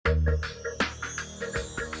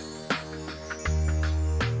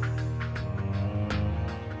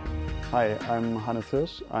Hi, I'm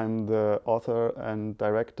Hirsch. I'm the author and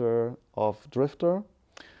director of Drifter.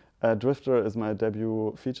 Drifter is my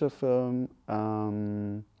debut feature film.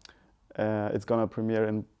 It's gonna premiere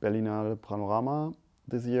in Berlinale Panorama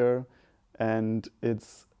this year, and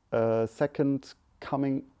it's a second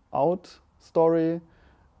coming out story,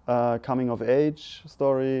 coming of age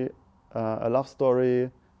story, a love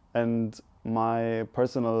story, and my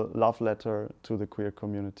personal love letter to the queer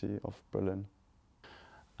community of Berlin.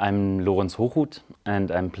 I'm Lorenz Hochhuth,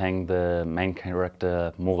 and I'm playing the main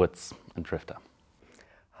character Moritz in Drifter.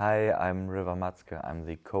 Hi, I'm Matzke. I'm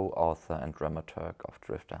the co-author and dramaturg of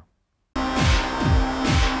Drifter.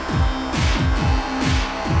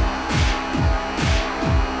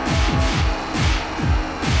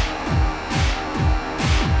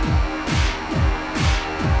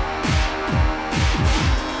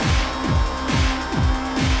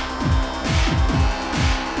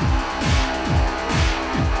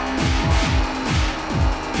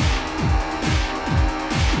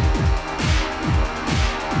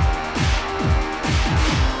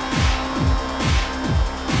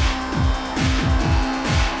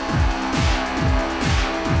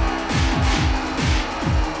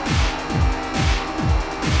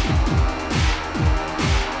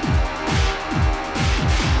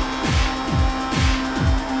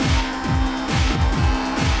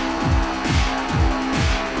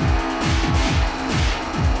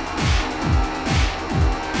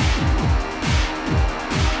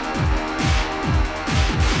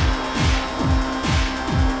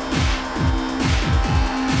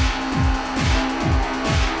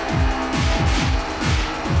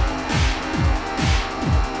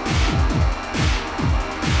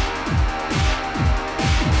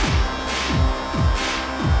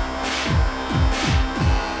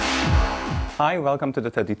 Hi, welcome to the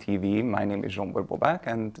Teddy TV. My name is Jean Bobak,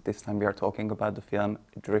 and this time we are talking about the film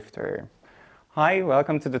Drifter. Hi,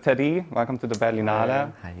 welcome to the Teddy. Welcome to the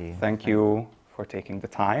Berlinale. Hi. Thank you for taking the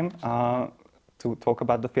time to talk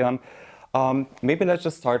about the film. Maybe let's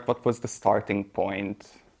just start. What was the starting point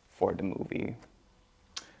for the movie?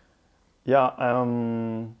 Yeah,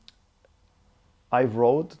 I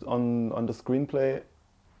wrote on the screenplay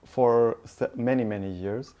for many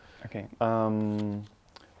years. Okay.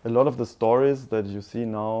 A lot of the stories that you see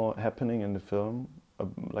now happening in the film,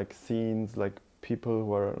 like scenes, like people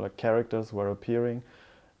who are like characters who are appearing,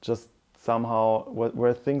 just somehow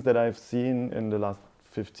were things that I've seen in the last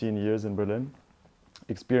 15 years in Berlin,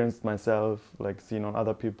 experienced myself, like seen on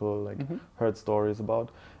other people, like heard stories about.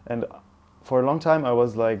 And for a long time I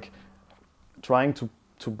was like trying to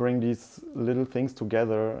bring these little things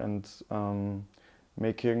together and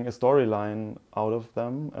making a storyline out of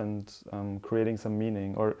them and creating some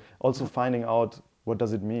meaning, or also finding out what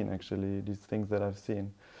does it mean actually, these things that I've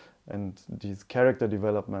seen and these character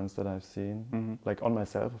developments that I've seen, like on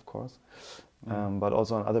myself of course, but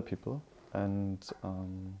also on other people. And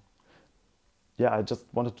yeah, I just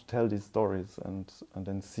wanted to tell these stories and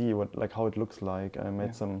then see how it looks like. I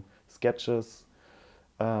made some sketches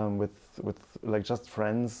with like just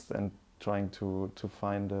friends and trying to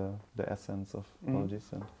find the essence of all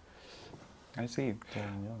this. And I see.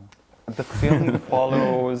 yeah. The film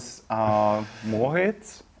follows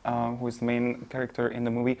Moritz, who is the main character in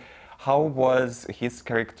the movie. How was his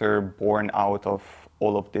character born out of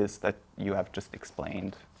all of this that you have just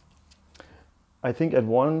explained? I think at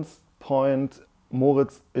one point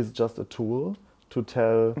Moritz is just a tool to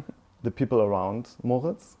tell the people around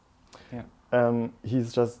Moritz. Yeah.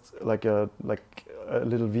 He's just like a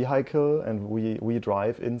little vehicle, and we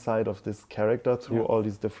drive inside of this character through all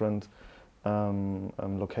these different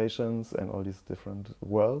locations and all these different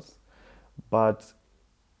worlds. But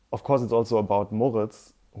of course it's also about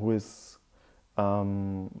Moritz, who is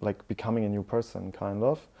like becoming a new person, kind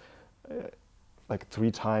of. Like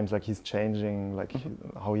 3 times, like he's changing, like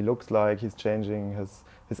how he looks like, he's changing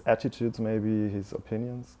his attitudes, maybe his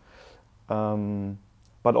opinions.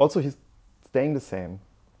 But also he's staying the same.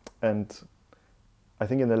 And I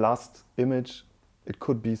think in the last image, it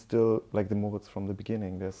could be still like the Moritz from the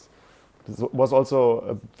beginning. This was also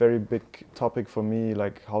a very big topic for me,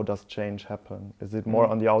 like how does change happen? Is it more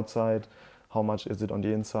on the outside? How much is it on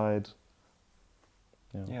the inside?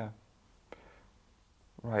 Yeah.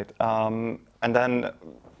 Right. And then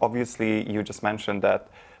obviously you just mentioned that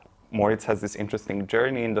Moritz has this interesting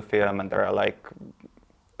journey in the film, and there are like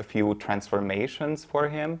a few transformations for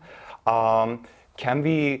him. Can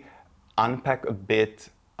we unpack a bit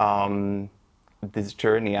this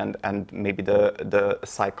journey and maybe the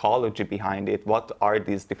psychology behind it? What are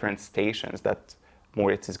these different stations that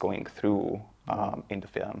Moritz is going through in the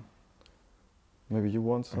film. Maybe you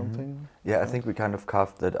want something? Yeah, I think we kind of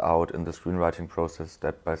carved that out in the screenwriting process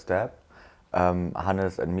step by step.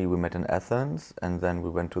 Hannes and me, we met in Athens, and then we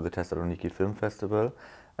went to the Thessaloniki Film Festival,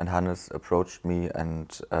 and Hannes approached me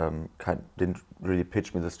and didn't really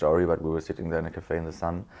pitch me the story, but we were sitting there in a cafe in the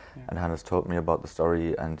sun, and Hannes told me about the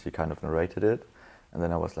story and he kind of narrated it. And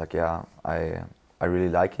then I was like, yeah, I really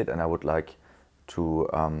like it, and I would like to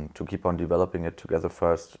keep on developing it together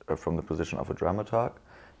first from the position of a dramaturg,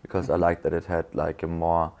 because I liked that it had like a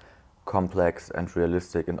more complex and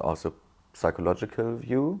realistic and also psychological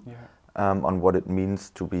view on what it means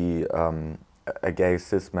to be a gay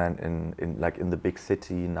cis man in the big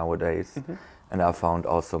city nowadays. And I found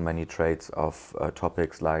also many traits of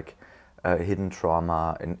topics like hidden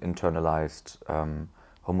trauma, internalized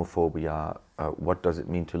homophobia, what does it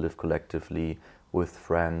mean to live collectively with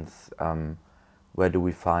friends, where do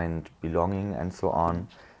we find belonging, and so on.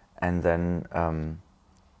 And then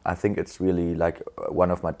I think it's really like one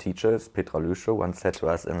of my teachers, Petra Lüschow, once said to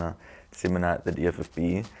us in a seminar at the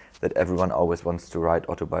DFFB that everyone always wants to write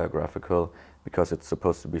autobiographical because it's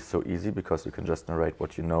supposed to be so easy, because you can just narrate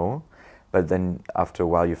what you know. But then after a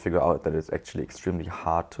while you figure out that it's actually extremely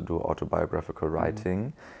hard to do autobiographical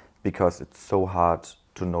writing, because it's so hard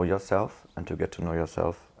to know yourself and to get to know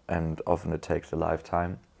yourself, and often it takes a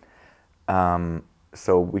lifetime.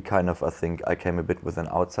 So we kind of, I think, I came a bit with an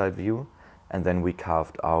outside view, and then we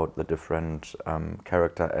carved out the different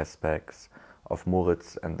character aspects of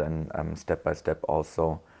Moritz, and then step by step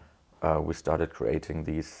also we started creating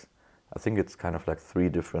these, I think it's kind of like 3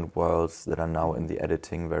 different worlds that are now in the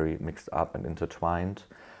editing very mixed up and intertwined,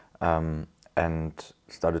 and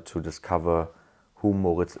started to discover who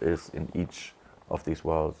Moritz is in each of these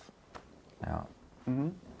worlds. Yeah.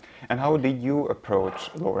 And how did you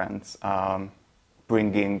approach, Lorenz,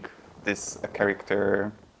 bringing this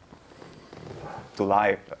character to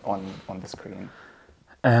life on the screen?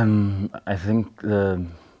 I think the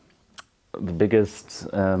biggest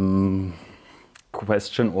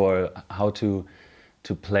question, or how to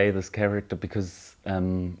play this character, because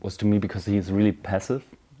was to me because he's really passive.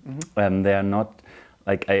 They are not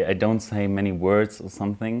like I don't say many words or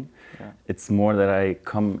something. It's more that I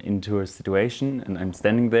come into a situation and I'm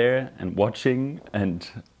standing there and watching and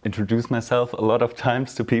introduce myself a lot of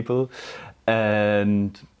times to people,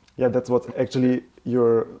 and yeah, that's what's actually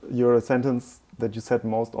your sentence that you said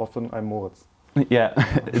most often. I'm Moritz. Yeah,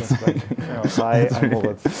 it's like, hi, I'm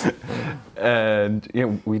Moritz. And yeah,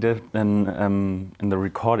 we did then in the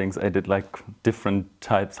recordings. I did like different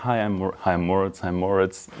types. Hi, I'm Moritz. Hi,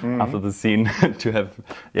 Moritz. After the scene, to have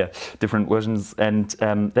different versions, and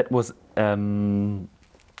that was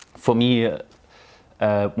for me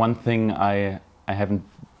one thing I haven't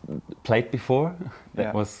played before.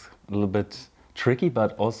 That was a little bit tricky,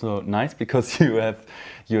 but also nice, because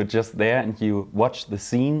you're just there and you watch the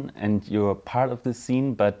scene and you're part of the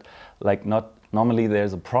scene, but like not normally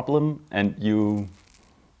there's a problem and you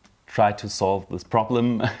try to solve this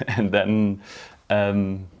problem, and then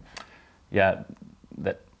that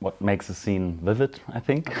what makes a scene vivid, I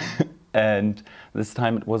think. And this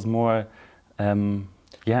time it was more I'm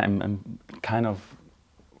kind of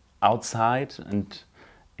outside and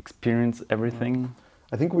experience everything.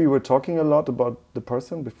 I think we were talking a lot about the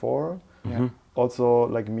person before. Also,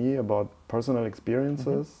 like me, about personal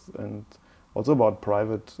experiences, and also about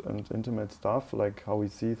private and intimate stuff, like how we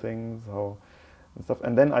see things, and stuff.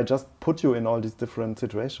 And then I just put you in all these different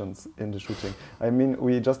situations in the shooting. I mean,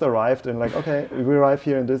 we just arrived and like, okay, we arrive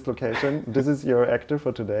here in this location. This is your actor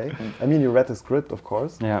for today. I mean, you read the script, of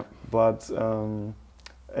course. Yeah. But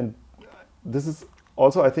and this is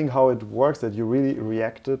also, I think, how it works, that you really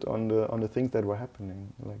reacted on the things that were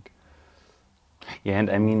happening, like. Yeah, and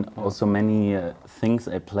I mean, also many things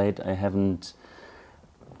I played I haven't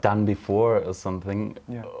done before or something,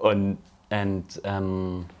 and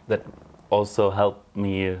that also helped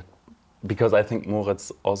me, because I think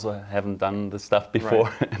Moritz also haven't done this stuff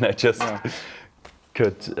before, and I just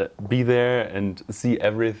could be there and see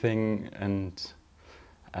everything, and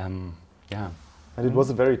And it was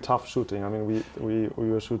a very tough shooting. I mean, we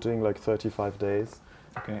were shooting like 35 days,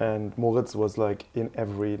 and Moritz was like in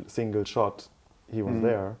every single shot. He was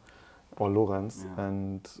there, or Lorenz,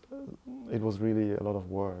 and it was really a lot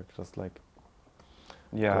of work, just like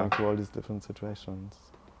going through all these different situations.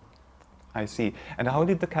 I see. And how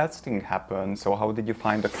did the casting happen? So how did you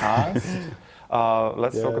find the cast?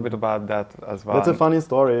 Let's talk a bit about that as well. That's a funny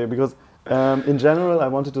story, because in general I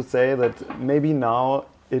wanted to say that maybe now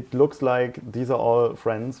it looks like these are all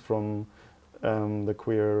friends from the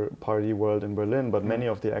queer party world in Berlin, but many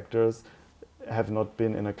of the actors have not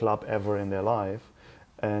been in a club ever in their life.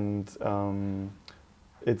 and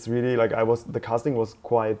it's really like the casting was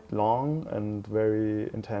quite long and very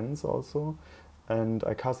intense also, and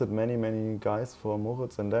I casted many guys for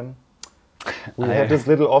Moritz, and then we had this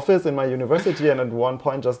little office in my university, and at one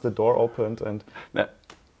point just the door opened, and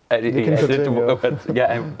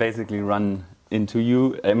I basically run into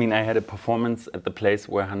you. I mean, I had a performance at the place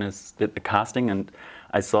where Hannes did the casting, and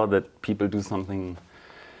I saw that people do something,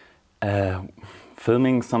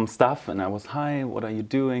 filming some stuff, and I was, hi, what are you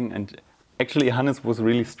doing? And actually Hannes was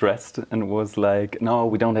really stressed and was like, no,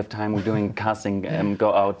 we don't have time, we're doing casting,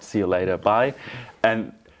 go out, see you later, bye.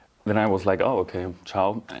 And then I was like, oh, okay,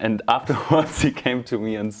 ciao. And afterwards he came to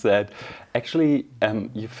me and said, actually,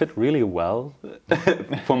 you fit really well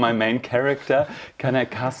for my main character. Can I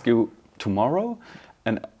cast you tomorrow?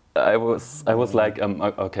 And I was like,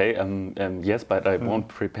 okay, yes, but I won't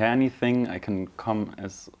prepare anything. I can come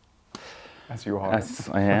as you are. As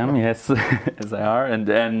I am, yes, as I are. And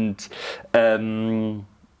then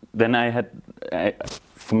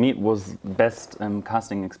for me, it was the best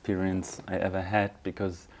casting experience I ever had,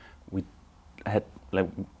 because we had, like,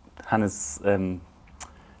 Hannes,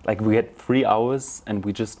 like, we had 3 hours and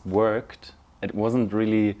we just worked. It wasn't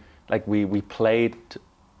really, like, we played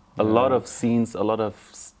a lot of scenes, a lot of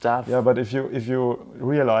stuff. Yeah, but if you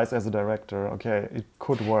realize as a director, okay, it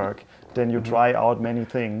could work, then you try out many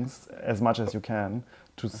things as much as you can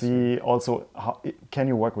to see also how can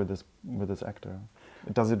you work with this actor.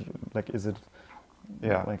 Does it, like, is it,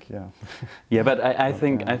 yeah, like, yeah. Yeah, but I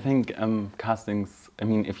think castings, I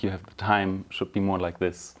mean, if you have the time, should be more like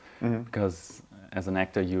this, because as an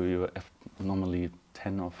actor you have normally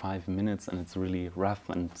 10 or 5 minutes, and it's really rough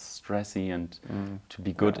and stressy, and to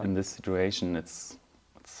be good in this situation, it's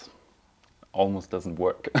almost doesn't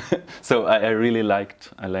work. So I really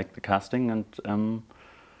liked the casting, and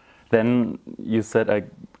then you said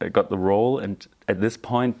I got the role, and at this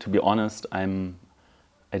point, to be honest,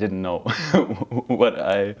 I didn't know what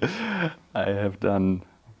I have done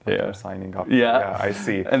there. Signing up. Yeah, I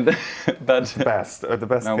see. But the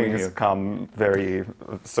best things come very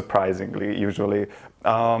surprisingly usually.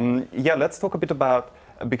 Yeah, let's talk a bit about,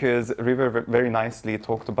 because River very nicely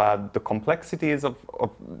talked about the complexities of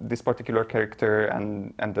this particular character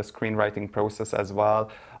and the screenwriting process as well.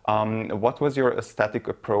 What was your aesthetic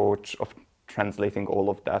approach of translating all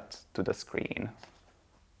of that to the screen?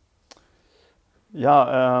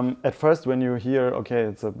 Yeah, at first when you hear, okay,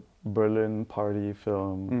 it's a Berlin party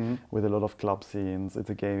film with a lot of club scenes, it's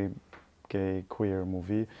a gay queer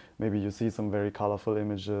movie, maybe you see some very colorful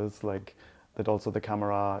images, like that also the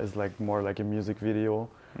camera is like more like a music video,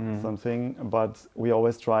 something, but we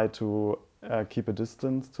always try to keep a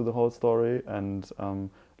distance to the whole story and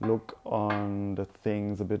look on the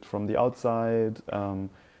things a bit from the outside,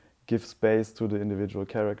 give space to the individual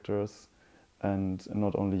characters, and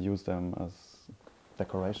not only use them as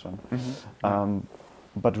decoration,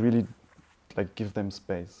 but really like give them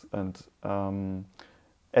space, and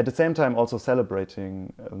at the same time also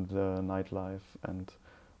celebrating the nightlife and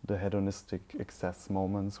the hedonistic excess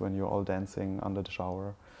moments when you're all dancing under the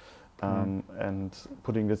shower, and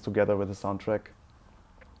putting this together with the soundtrack.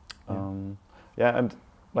 Yeah, and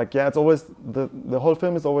like, yeah, it's always the whole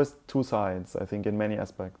film is always two sides, I think, in many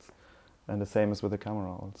aspects, and the same is with the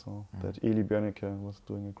camera also. That Eli Björnicke was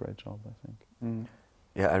doing a great job, I think.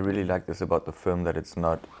 Yeah, I really like this about the film, that it's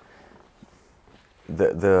not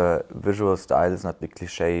the visual style is not the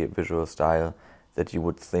cliché visual style that you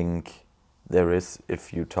would think there is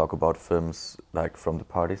if you talk about films like from the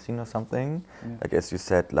party scene or something. Like, as you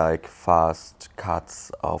said, like fast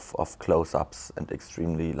cuts of close-ups and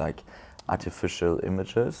extremely like artificial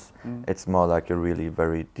images. It's more like a really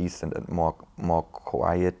very decent and more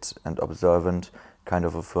quiet and observant kind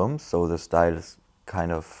of a film. So the style is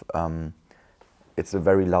kind of it's a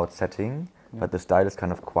very loud setting, but the style is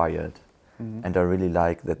kind of quiet. And I really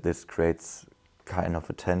like that this creates kind of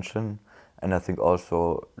a tension. And I think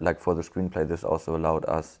also, like, for the screenplay, this also allowed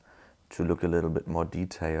us to look a little bit more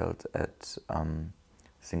detailed at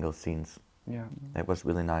single scenes. Yeah, it was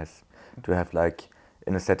really nice to have, like,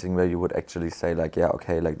 in a setting where you would actually say, like, yeah,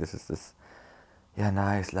 okay, like, this is this, yeah,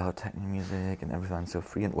 nice loud techno music and everyone's so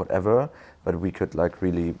free and whatever, but we could, like,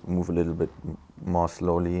 really move a little bit more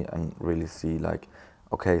slowly and really see, like,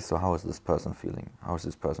 okay, so how is this person feeling? How is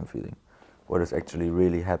this person feeling? What is actually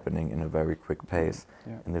really happening in a very quick pace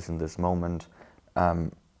in this moment?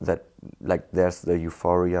 That, like, there's the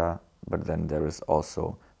euphoria, but then there is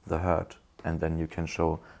also the hurt, and then you can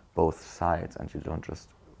show both sides, and you don't just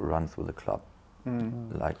run through the club.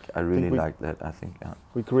 Like, I really like that. I think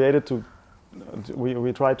we created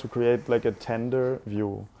we tried to create like a tender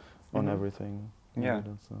view on everything, Yeah.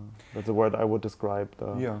 That's a word I would describe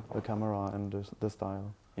Yeah. the camera and the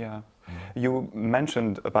style. Yeah. You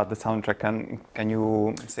mentioned about the soundtrack. Can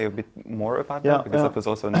you say a bit more about Yeah, that? Because yeah. that was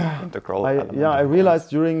also an integral element. Yeah, I of realized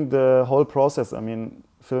during the whole process, I mean,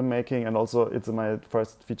 filmmaking, and also it's my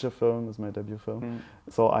first feature film, it's my debut film.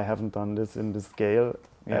 So I haven't done this in this scale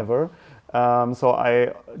ever. So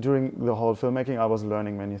during the whole filmmaking, I was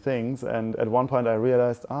learning many things. And at one point I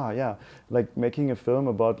realized, like making a film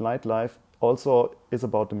about nightlife also is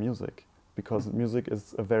about the music. Because music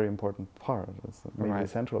is a very important part, it's maybe a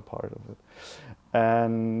central part of it.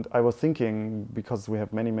 And I was thinking, because we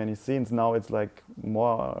have many, many scenes, now it's like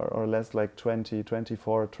more or less like 20,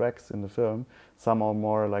 24 tracks in the film. Some are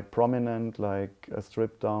more like prominent, like a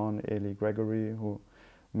stripped down Eli Gregory, who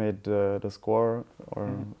made the score or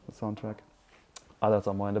the soundtrack. Others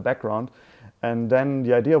are more in the background. And then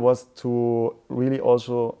the idea was to really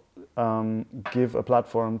also give a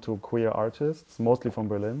platform to queer artists, mostly from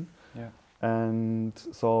Berlin. Yeah. And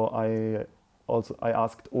so I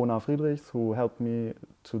asked Ona Friedrichs, who helped me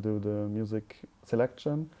to do the music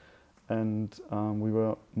selection, and we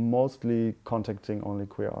were mostly contacting only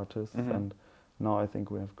queer artists. And now I think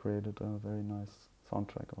we have created a very nice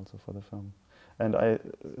soundtrack also for the film. And I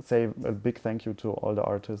say a big thank you to all the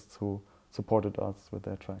artists who supported us with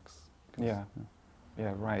their tracks. Yeah,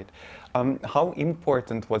 right. How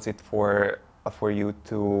important was it for you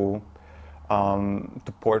to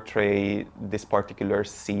portray this particular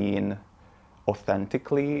scene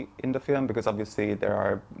authentically in the film? Because obviously there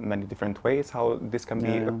are many different ways how this can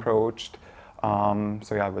be approached.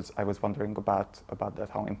 So yeah, I was wondering about that.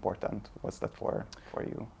 How important was that for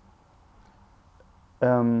you?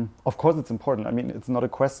 Of course, it's important. I mean, it's not a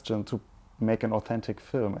question to make an authentic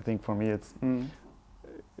film. I think for me, it's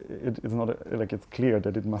not like it's clear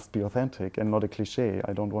that it must be authentic and not a cliché.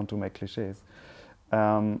 I don't want to make clichés.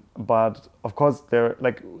 But of course,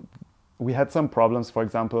 we had some problems. For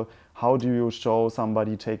example, how do you show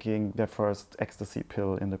somebody taking their first ecstasy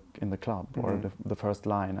pill in the club or the first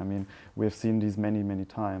line? I mean, we've seen these many, many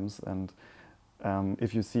times, and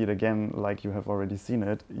if you see it again, like you have already seen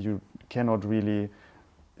it, you cannot really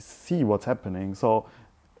see what's happening. So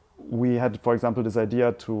we had, for example, this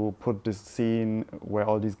idea to put this scene where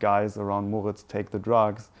all these guys around Moritz take the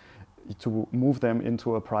drugs, to move them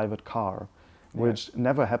into a private car. Which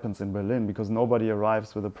never happens in Berlin because nobody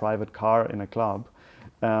arrives with a private car in a club.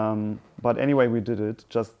 But anyway, we did it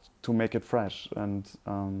just to make it fresh. And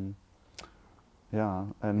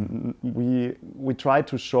we tried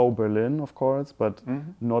to show Berlin, of course, but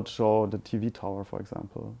not show the TV tower, for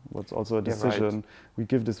example. Was also a decision. We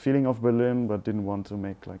give this feeling of Berlin, but didn't want to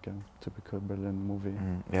make like a typical Berlin movie.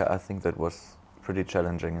 Yeah, I think that was pretty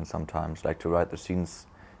challenging in some times, like to write the scenes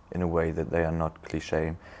in a way that they are not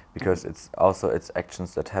cliché, because it's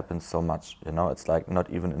actions that happen so much, you know. It's like not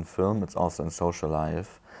even in film, it's also in social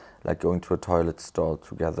life. Like going to a toilet stall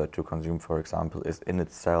together to consume, for example, is in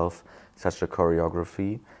itself such a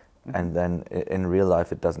choreography. And then in real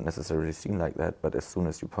life it doesn't necessarily seem like that, but as soon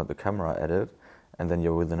as you point the camera at it and then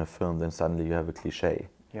you're within a film, then suddenly you have a cliché.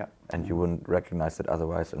 And you wouldn't recognize it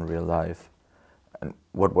otherwise in real life. And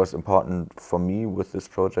what was important for me with this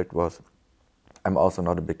project was, I'm also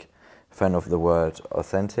not a big fan of the word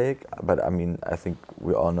authentic, but I mean, I think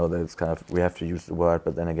we all know that it's kind of, we have to use the word,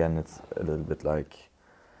 but then again, it's a little bit like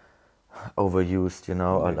overused, you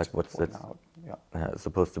know, or like what's it? It's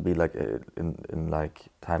supposed to be like in like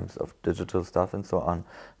times of digital stuff and so on.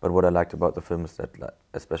 But what I liked about the film is that, like,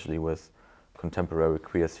 especially with contemporary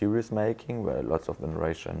queer series making, where lots of the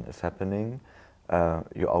narration is happening,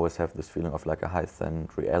 you always have this feeling of like a heightened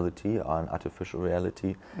reality or an artificial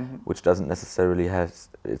reality, which doesn't necessarily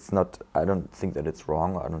it's not, I don't think that it's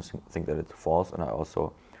wrong, I don't think that it's false, and I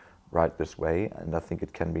also write this way, and I think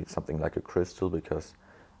it can be something like a crystal, because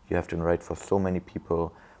you have to narrate for so many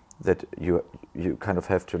people that you kind of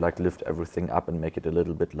have to like lift everything up and make it a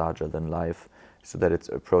little bit larger than life, so that it's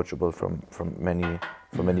approachable from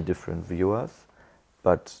many different viewers.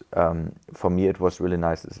 But for me, it was really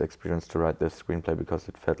nice, this experience, to write this screenplay, because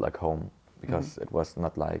it felt like home. Because it was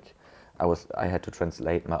not like I had to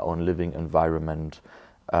translate my own living environment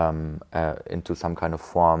into some kind of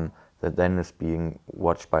form that then is being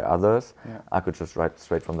watched by others. I could just write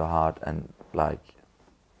straight from the heart, and like,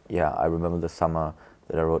 I remember the summer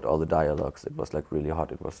that I wrote all the dialogues. It was like really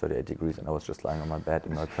hot. It was 38 degrees, and I was just lying on my bed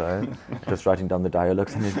in my Köln, just writing down the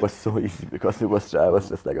dialogues, and it was so easy because I was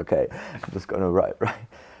just like, okay, I'm just gonna write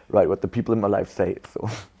what the people in my life say. So.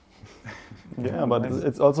 Yeah, but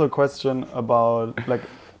it's also a question about like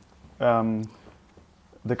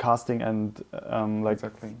the casting and like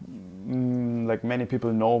like many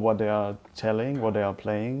people know what they are telling, what they are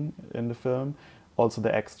playing in the film. Also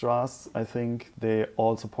the extras, I think they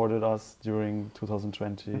all supported us during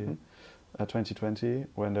 2020, 2020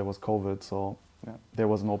 when there was COVID, so there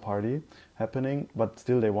was no party happening, but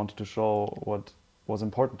still they wanted to show what was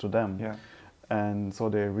important to them. Yeah. And so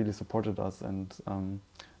they really supported us and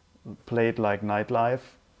played like nightlife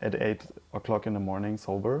at 8 o'clock in the morning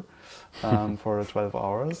sober for 12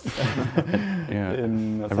 hours.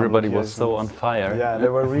 Everybody was so on fire. Yeah, they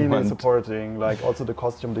were really supporting, like also the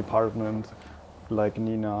costume department, like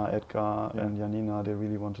Nina, Edgar and Janina, they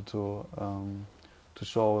really wanted to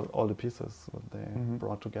show all the pieces what they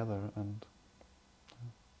brought together. And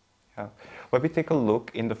when we take a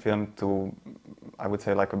look in the film to, I would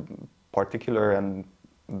say, like a particular and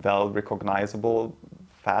well recognizable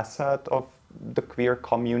facet of the queer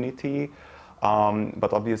community,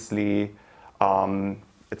 but obviously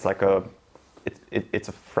it's like it's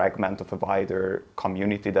a fragment of a wider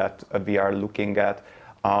community that we are looking at.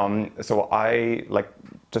 So I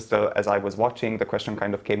as I was watching, the question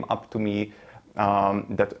kind of came up to me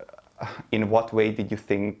that in what way did you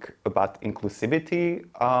think about inclusivity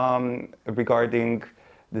regarding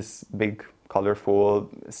this big, colorful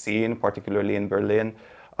scene, particularly in Berlin,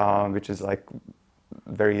 which is like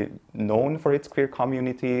very known for its queer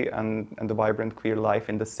community and the vibrant queer life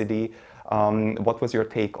in the city. What was your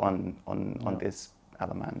take on this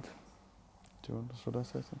element? Should I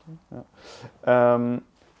say something? Yeah.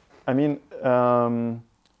 I mean,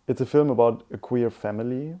 it's a film about a queer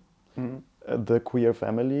family, the queer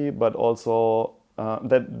family, but also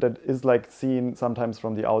that is like seen sometimes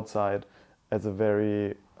from the outside as a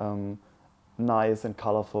very nice and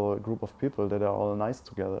colorful group of people that are all nice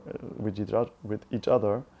together with each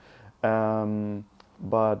other.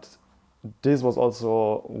 But this was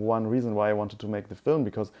also one reason why I wanted to make the film,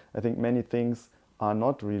 because I think many things are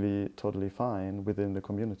not really totally fine within the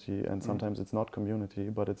community, and sometimes it's not community,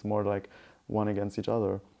 but it's more like one against each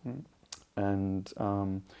other. And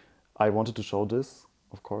I wanted to show this,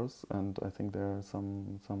 of course, and I think there are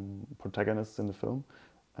some protagonists in the film,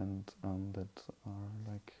 and that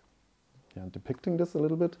are like depicting this a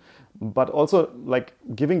little bit, but also like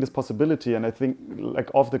giving this possibility, and I think like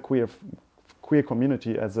of the queer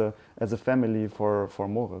community as a family for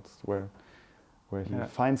Moritz, where he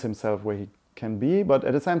finds himself where he can be, but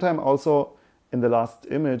at the same time also in the last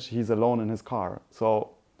image he's alone in his car.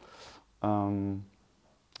 So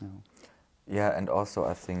yeah, and also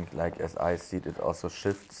I think, like as I see it, it also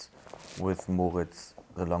shifts with Moritz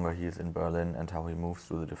the longer he is in Berlin and how he moves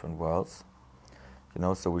through the different worlds. You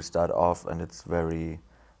know, so we start off and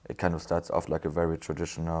it kind of starts off like a very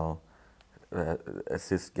traditional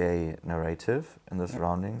cis-gay narrative in the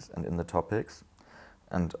surroundings and in the topics,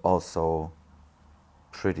 and also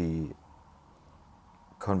pretty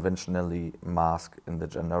conventionally masked in the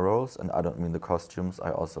gender roles. And I don't mean the costumes,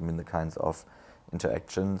 I also mean the kinds of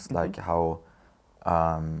interactions, like how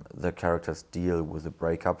the characters deal with a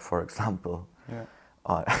breakup, for example,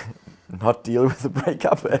 or not deal with the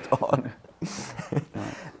breakup at all.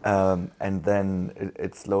 And then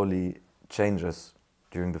it slowly changes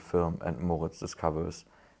during the film, and Moritz discovers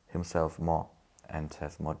himself more and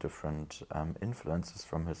has more different influences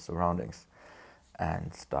from his surroundings,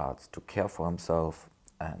 and starts to care for himself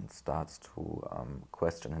and starts to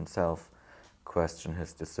question himself, question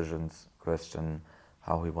his decisions, question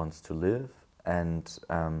how he wants to live, and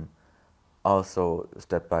also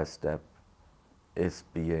step by step is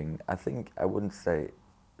being, I think, I wouldn't say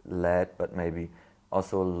led, but maybe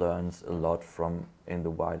also learns a lot from, in the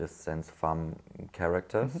widest sense, femme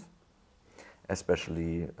characters,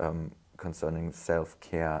 especially concerning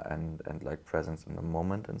self-care and like presence in the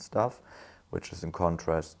moment and stuff, which is in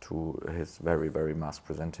contrast to his very, very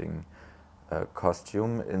mask-presenting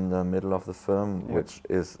costume in the middle of the film, which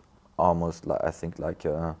is almost like, I think, like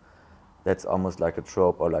a, that's almost like a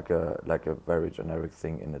trope or like a very generic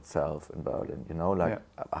thing in itself in Berlin, you know, like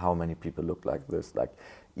how many people look like this, like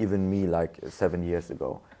even me like 7 years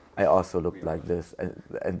ago, I also looked like this,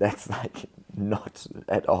 and that's like not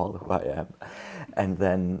at all who I am. And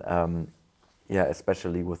then,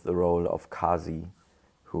 especially with the role of Kasi,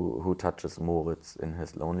 who touches Moritz in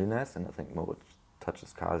his loneliness, and I think Moritz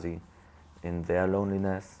touches Kasi in their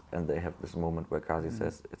loneliness, and they have this moment where Kasi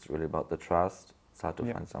says, it's really about the trust. It's hard to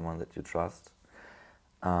find someone that you trust.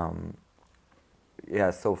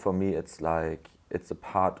 So for me it's like, it's a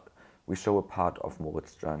part, we show a part of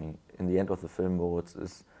Moritz's journey. In the end of the film, Moritz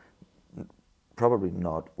is probably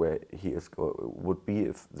not where he is would be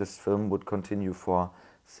if this film would continue for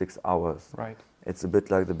 6 hours. Right. It's a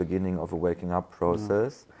bit like the beginning of a waking up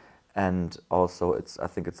process, And also, I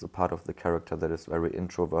think it's a part of the character that is very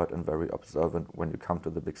introvert and very observant when you come to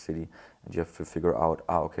the big city, and you have to figure out,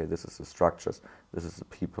 okay, this is the structures, this is the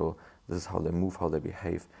people, this is how they move, how they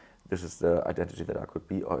behave, this is the identity that I could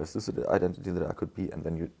be, or is this the identity that I could be? And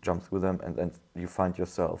then you jump through them, and then you find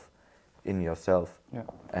yourself in yourself,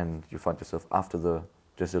 and you find yourself after the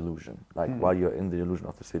disillusion. Like while you're in the illusion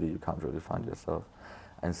of the city, you can't really find yourself.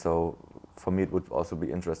 And so, for me, it would also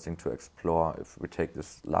be interesting to explore, if we take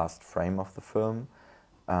this last frame of the film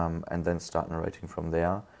and then start narrating from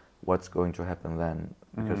there, what's going to happen then?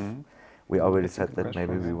 Because we already said that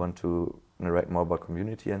maybe we want to narrate more about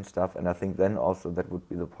community and stuff, and I think then also that would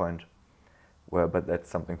be the point where, but that's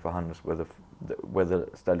something for Hannes, where the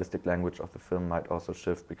stylistic language of the film might also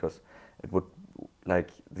shift, because it would,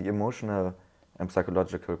 like, the emotional and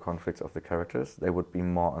psychological conflicts of the characters, they would be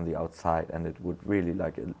more on the outside, and it would really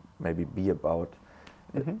maybe be about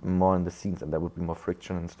more in the scenes, and there would be more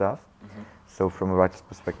friction and stuff. So from a writer's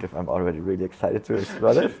perspective, I'm already really excited to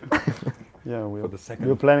explore this. Yeah,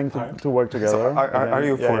 we're planning to work together. So are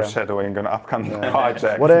you foreshadowing an upcoming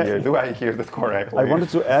project here? Do I hear that correctly? I wanted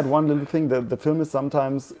to add one little thing. The film is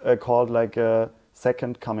sometimes called like a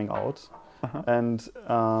second coming out. And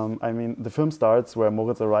I mean, the film starts where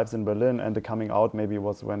Moritz arrives in Berlin, and the coming out maybe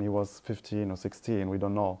was when he was 15 or 16, we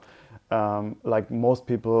don't know. Like most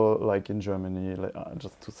people, like in Germany,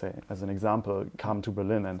 just to say as an example, come to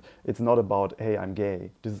Berlin, and it's not about, hey, I'm gay.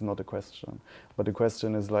 This is not the question. But the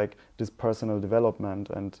question is like this personal development,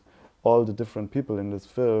 and all the different people in this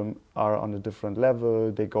film are on a different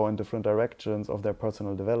level. They go in different directions of their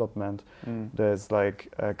personal development. There's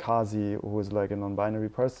like Kasi, who is like a non-binary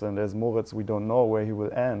person. There's Moritz, we don't know where he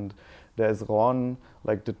will end. There's Ron,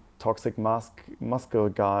 like the toxic muscle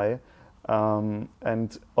guy.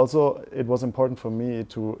 And also it was important for me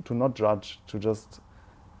to not judge, to just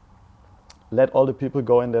let all the people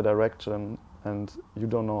go in their direction, and you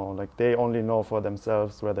don't know, like they only know for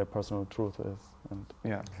themselves where their personal truth is. And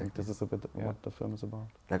I think this is a bit what the film is about.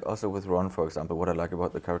 Like also with Ron, for example, what I like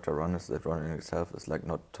about the character Ron is that Ron in itself is like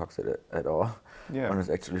not toxic at all. Ron is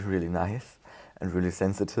actually really nice and really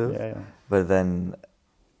sensitive. But then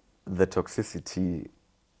the toxicity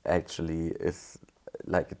actually is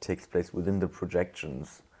like it takes place within the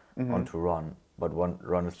projections onto Ron. But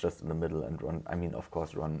Ron is just in the middle, and Ron, I mean, of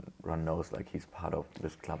course, Ron knows, like, he's part of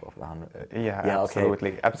this club of the 100.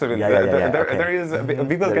 Absolutely, absolutely. Okay. There is,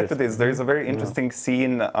 we will get to this. There is a very interesting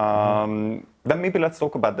scene. Then maybe let's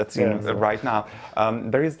talk about that scene right now.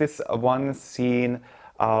 There is this one scene.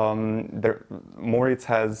 Moritz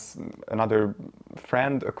has another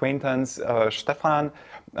friend, acquaintance, Stefan,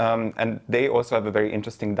 and they also have a very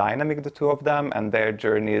interesting dynamic, the two of them, and their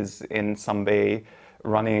journey is in some way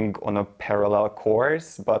running on a parallel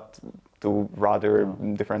course, but to rather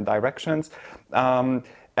different directions. And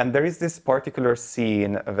there is this particular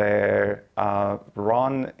scene where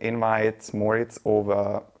Ron invites Moritz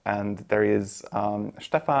over, and there is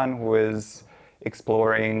Stefan, who is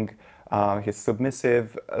exploring his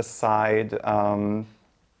submissive side,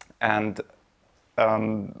 and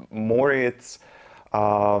Moritz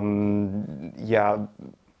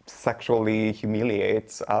sexually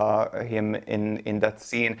humiliates him in that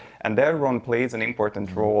scene, and there Ron plays an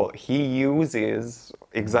important role. He uses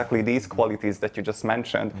exactly these qualities that you just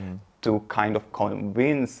mentioned to kind of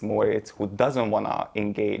convince Moritz, who doesn't want to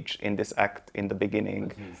engage in this act in the beginning.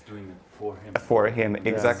 But he's doing it for him. For him,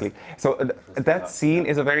 exactly. So that scene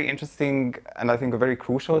is a very interesting and I think a very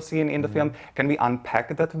crucial scene in the film. Can we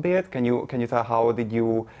unpack that a bit? Can you tell how did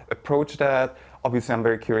you approach that? Obviously, I'm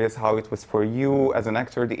very curious how it was for you as an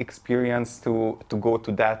actor, the experience to go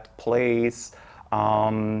to that place.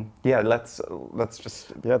 Let's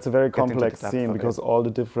just it's a very complex scene because all the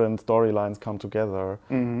different storylines come together,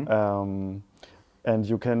 and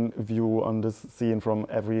you can view on this scene from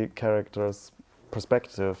every character's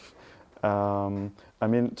perspective. I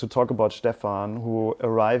mean, to talk about Stefan, who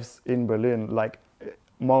arrives in Berlin like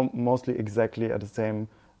mostly exactly at the same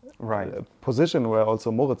position where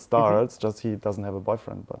also Moritz starts, just he doesn't have a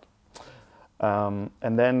boyfriend. But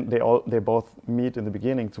and then they both meet in the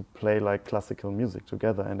beginning to play like classical music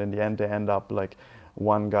together, and in the end they end up like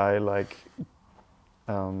one guy like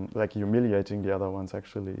humiliating the other ones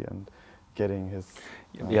actually and getting his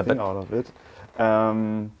thing out of it.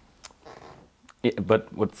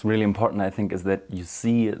 But what's really important, I think, is that you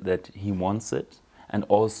see that he wants it, and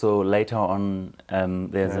also later on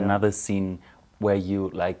there's another scene where you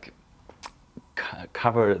like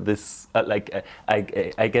cover this,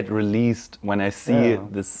 I get released when I see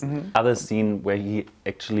this other scene where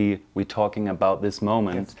we're talking about this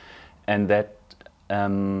moment, and that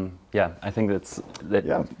I think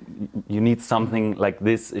you need something like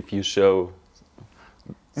this if you show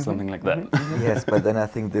something like that. Yes, but then I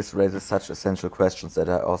think this raises such essential questions that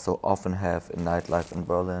I also often have in nightlife in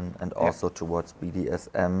Berlin, and also towards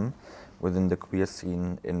BDSM within the queer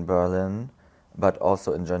scene in Berlin, but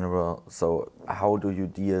also in general. So how do you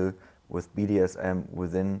deal with BDSM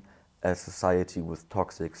within a society with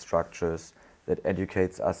toxic structures that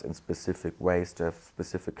educates us in specific ways to have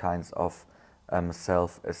specific kinds of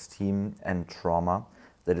self-esteem and trauma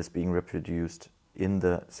that is being reproduced in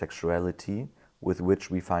the sexuality with which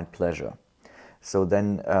we find pleasure. So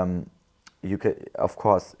then you can, of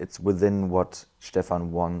course, it's within what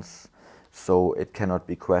Stefan wants, so it cannot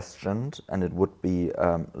be questioned, and it would be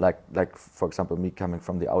like for example, me coming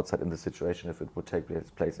from the outside in the situation, if it would take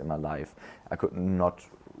place in my life, I could not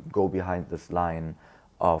go behind this line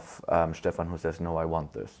of Stefan who says, no, I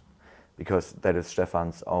want this. Because that is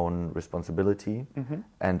Stefan's own responsibility,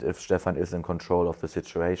 and if Stefan is in control of the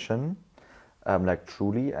situation, like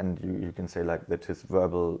truly, and you can say like that his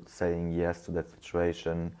verbal saying yes to that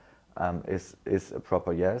situation is a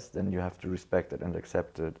proper yes, then you have to respect it and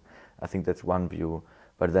accept it. I think that's one view.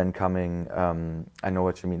 But then coming, I know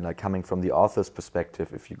what you mean, like coming from the author's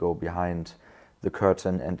perspective, if you go behind the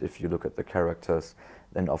curtain and if you look at the characters,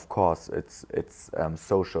 then of course it's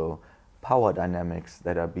social power dynamics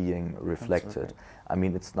that are being reflected. Absolutely. I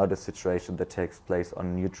mean, it's not a situation that takes place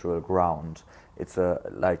on neutral ground. It's a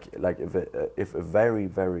like if a very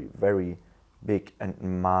very big and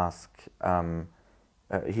masked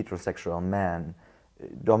heterosexual man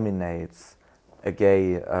dominates a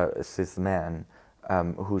gay cis man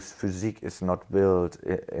whose physique is not built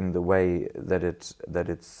in the way that it's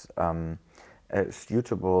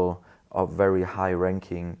suitable or very high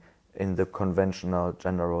ranking in the conventional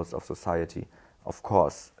gender roles of society. Of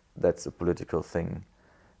course, that's a political thing,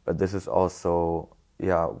 but this is also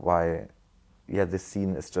why this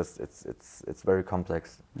scene is just it's very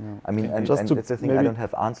complex. Yeah. I mean, and it's the thing, I don't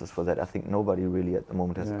have answers for that. I think nobody really at the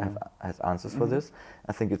moment has answers for this.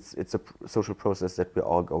 I think it's a social process that we're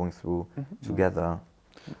all going through together.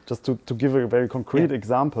 Just to give a very concrete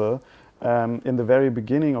example, in the very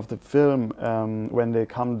beginning of the film, when they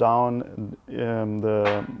come down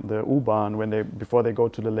the U-Bahn, before they go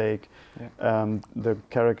to the lake, the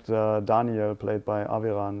character Daniel, played by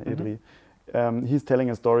Aviran Edri, he's telling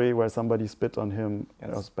a story where somebody spit on him,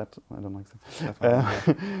 or spat, I don't know,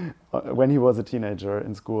 when he was a teenager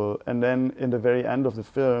in school. And then in the very end of the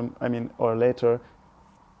film, I mean, or later,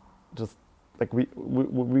 just like we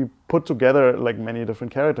put together like many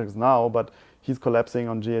different characters now, but he's collapsing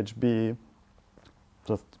on GHB.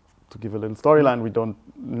 Just to give a little storyline, we don't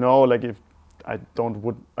know, like, if I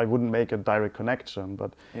wouldn't make a direct connection,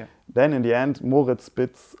 but then in the end, Moritz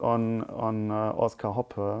spits on Oscar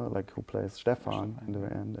Hoppe, like, who plays Stefan in the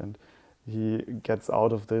end, and he gets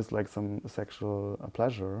out of this like some sexual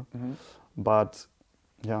pleasure. But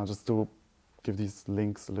just to give these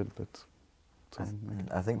links a little bit.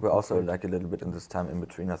 I think we're also like a little bit in this time in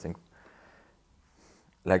between. I think,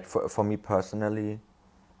 like for me personally,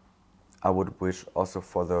 I would wish also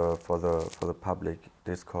for the public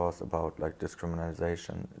discourse about like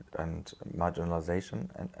discrimination and marginalization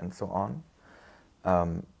and so on.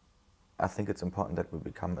 I think it's important that we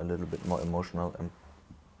become a little bit more emotional and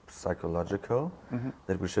psychological,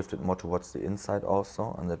 that we shift it more towards the inside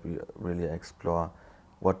also, and that we really explore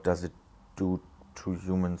what does it do to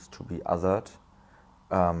humans to be othered,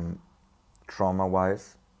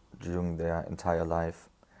 trauma-wise, during their entire life.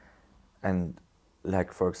 And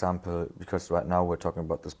like, for example, because right now we're talking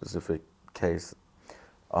about the specific case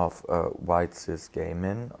of white cis gay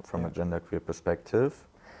men from a genderqueer perspective,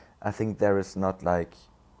 I think there is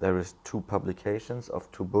two publications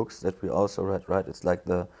of two books that we also read, right? It's like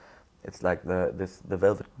the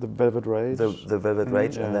Velvet Rage. The Velvet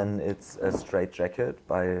Rage, and then it's a Straight Jacket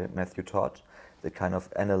by Matthew Todd that kind of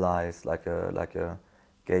analyze like a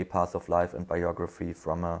gay path of life and biography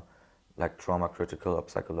from a like trauma critical or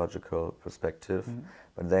psychological perspective,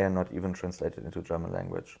 but they are not even translated into German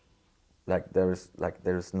language. Like there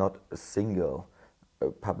is not a single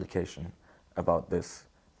publication about this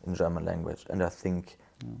in German language, and I think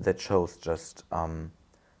that shows just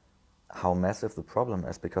how massive the problem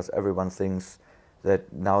is, because everyone thinks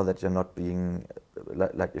that now that you're not being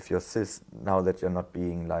like if you're cis, now that you're not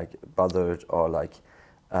being like bothered or like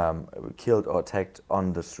killed or attacked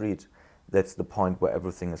on the street, that's the point where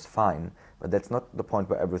everything is fine. But that's not the point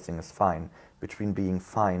where everything is fine. Between being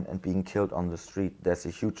fine and being killed on the street, there's a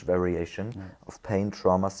huge variation of pain,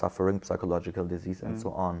 trauma, suffering, psychological disease, and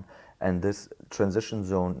so on. And this transition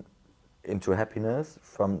zone into happiness,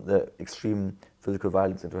 from the extreme physical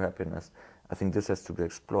violence into happiness, I think this has to be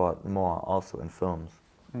explored more also in films.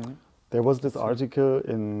 There was this article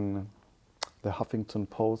in the Huffington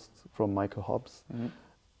Post from Michael Hobbs.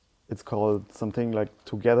 It's called something like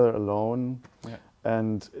 "Together Alone,"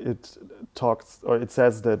 and it talks, or it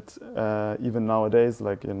says that even nowadays,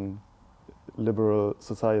 like in liberal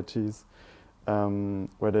societies,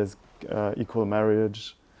 where there's equal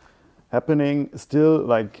marriage happening, still,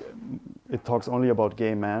 like, it talks only about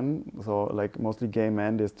gay men. So, like, mostly gay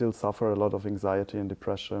men, they still suffer a lot of anxiety and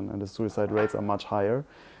depression, and the suicide rates are much higher.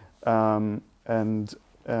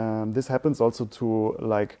 This happens also to,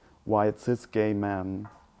 like, white cis gay men,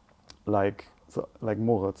 like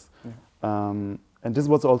Moritz. And this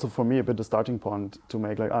was also for me a bit the starting point to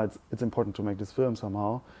make, like, it's important to make this film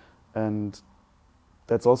somehow. And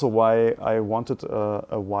that's also why I wanted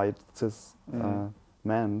a white cis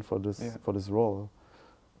man for this role.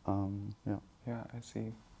 Yeah, I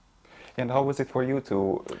see. And how was it for you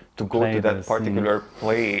to go to that particular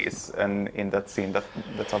place and in that scene?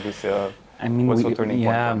 That's obviously was a turning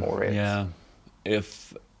point for Moritz. Yeah,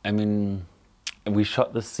 we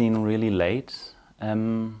shot the scene really late,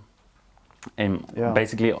 and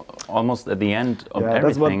basically almost at the end of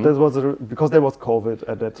everything. Because there was COVID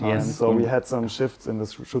at that time, yes. So we had some shifts in the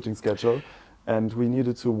shooting schedule, and we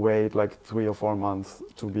needed to wait like 3 or 4 months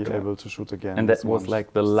to be able to shoot again. And that was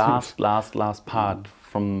like the last part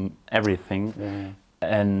from everything.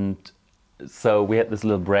 And so we had this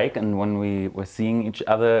little break, and when we were seeing each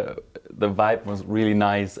other, the vibe was really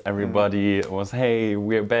nice. Everybody was, hey,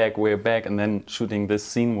 we're back. And then shooting this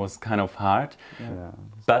scene was kind of hard.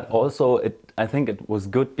 But also, I think it was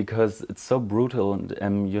good because it's so brutal,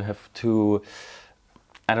 and you have to,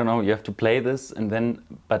 you have to play this, and then,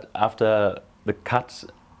 but after the cut,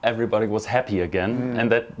 everybody was happy again.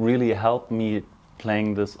 And that really helped me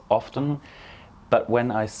playing this often. But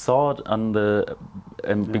when I saw it on the,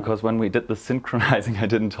 because when we did the synchronizing, I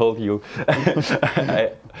didn't tell you,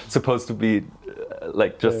 I supposed to be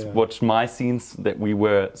like just watch my scenes that we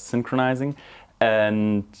were synchronizing,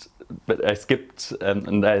 but I skipped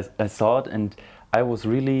and I saw it, and I was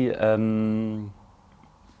really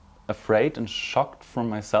afraid and shocked from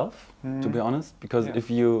myself, to be honest, because if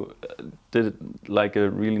you did like a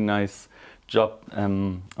really nice job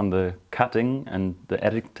on the cutting and the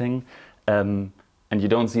editing, and you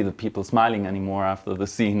don't see the people smiling anymore after the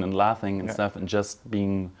scene and laughing and stuff, and just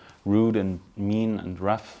being rude and mean and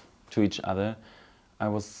rough to each other, I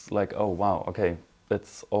was like, oh wow, okay,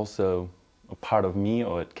 that's also a part of me,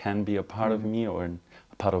 or it can be a part of me, or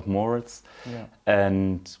a part of Moritz.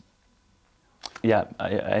 And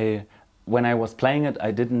I when I was playing it,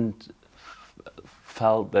 I didn't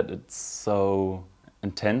felt that it's so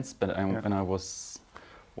intense, but when I was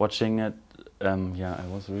watching it, I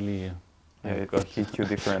was really. It hit you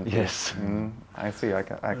differently. Yes. I see. I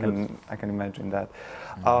can imagine that.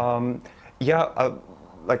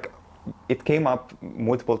 Like it came up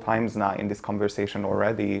multiple times now in this conversation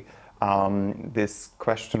already. This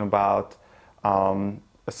question about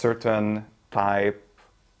a certain type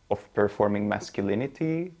of performing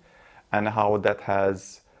masculinity and how that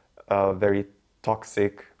has very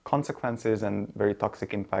toxic consequences and very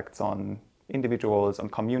toxic impacts on individuals, on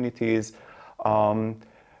communities.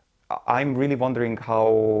 I'm really wondering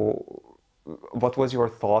what was your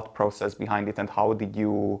thought process behind it, and how did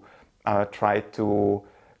you try to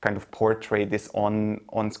kind of portray this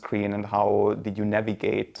on screen, and how did you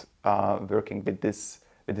navigate working with this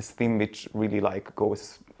theme, which really like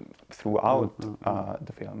goes throughout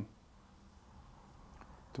the film?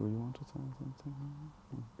 Do you want to say something?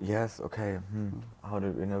 Yes. Okay. How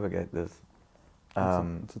did we navigate this?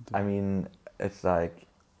 I mean, it's like.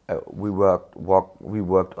 We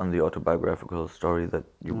worked on the autobiographical story that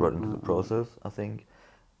you brought into the process, I think,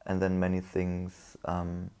 and then many things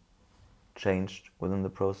changed within the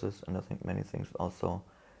process, and I think many things also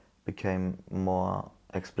became more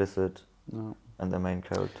explicit, and the main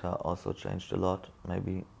character also changed a lot.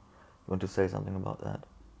 Maybe you want to say something about that?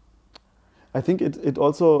 I think it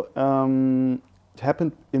also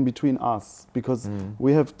happened in between us, because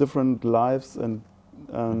we have different lives, and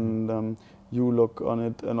you look on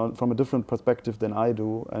it from a different perspective than I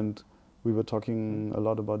do, and we were talking a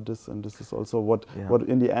lot about this, and this is also what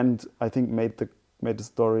in the end I think made the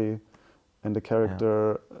story and the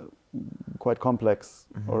character quite complex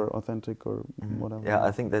or authentic or whatever. Yeah,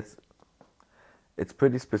 I think it's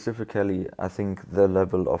pretty specifically, I think, the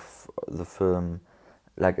level of the film,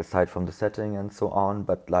 like aside from the setting and so on,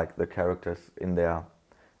 but like the characters in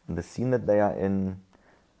the scene that they are in,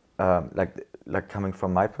 like coming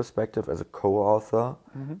from my perspective as a co-author,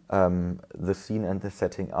 the scene and the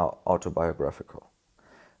setting are autobiographical,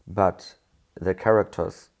 but the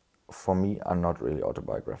characters for me, are not really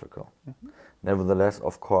autobiographical. Nevertheless,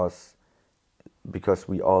 of course, because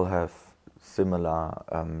we all have similar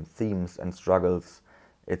themes and struggles,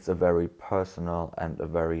 it's a very personal and a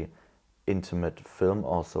very intimate film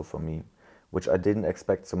also for me, which I didn't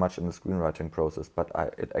expect so much in the screenwriting process, but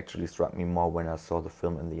it actually struck me more when I saw the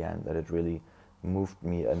film in the end, that it really moved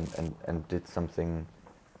me and did something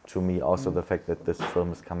to me. Also the fact that this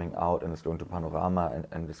film is coming out and is going to Panorama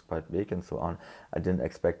and is quite big and so on, I didn't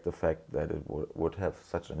expect the fact that it would have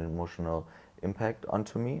such an emotional impact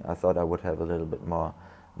onto me. I thought I would have a little bit more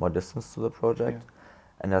distance to the project.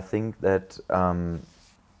 And I think that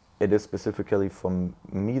it is specifically for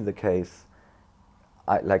me the case.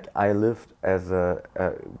 I lived as a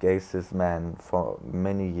gay cis man for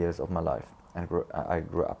many years of my life, and I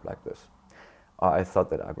grew up like this. I thought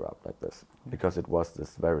that I grew up like this because it was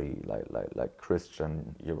this very like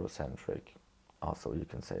Christian Eurocentric, also you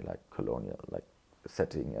can say like colonial like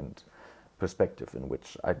setting and perspective, in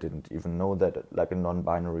which I didn't even know that like a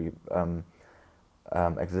non-binary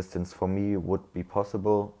existence for me would be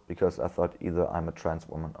possible, because I thought either I'm a trans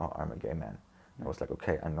woman or I'm a gay man. I was like,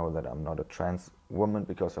 okay, I know that I'm not a trans woman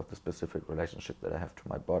because of the specific relationship that I have to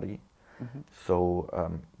my body. So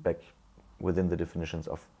back within the definitions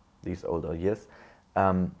of these older years.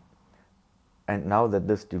 And now that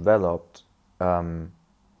this developed, I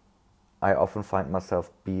often find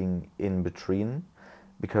myself being in between,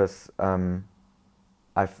 because I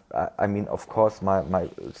mean, of course,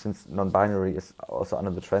 since non-binary is also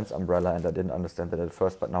under the trans umbrella, and I didn't understand that at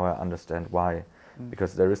first, but now I understand why.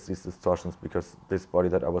 Because there is these distortions, because this body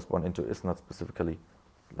that I was born into is not specifically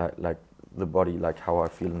like the body, like how I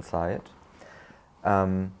feel inside.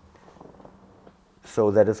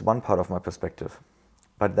 So that is one part of my perspective.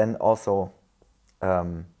 But then also,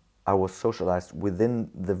 I was socialized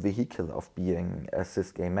within the vehicle of being a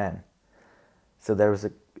cis gay man. So there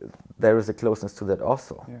is a closeness to that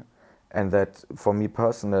also. And that, for me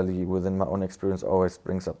personally, within my own experience, always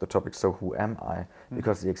brings up the topic, so who am I?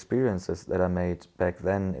 Because the experiences that I made back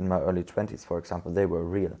then in my early 20s, for example, they were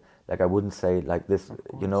real. Like, I wouldn't say like this,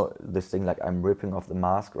 you know, this thing like I'm ripping off the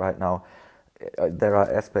mask right now. There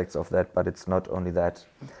are aspects of that, but it's not only that.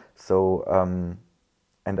 So,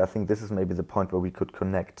 and I think this is maybe the point where we could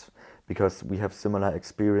connect, because we have similar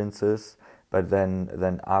experiences, but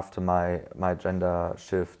then after my gender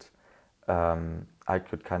shift, I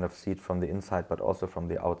could kind of see it from the inside, but also from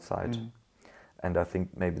the outside. And I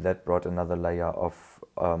think maybe that brought another layer of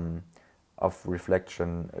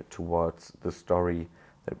reflection towards the story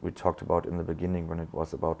that we talked about in the beginning, when it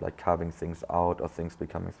was about like carving things out or things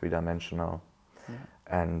becoming three-dimensional.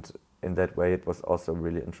 And in that way, it was also a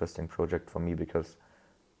really interesting project for me, because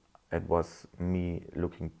it was me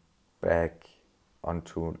looking back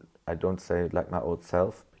onto, I don't say like my old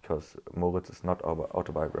self, because Moritz is not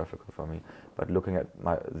autobiographical for me, but looking at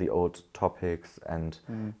the old topics and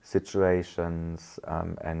situations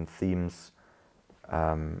and themes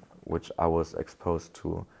which I was exposed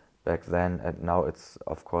to back then, and now it's,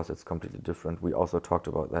 of course, it's completely different. We also talked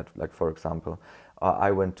about that, like for example,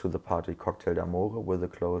 I went to the party Cocktail d'Amore with a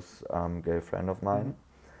close gay friend of mine,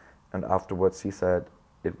 and afterwards he said,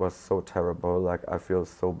 it was so terrible, like I feel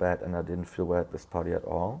so bad, and I didn't feel well at this party at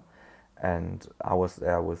all. And I was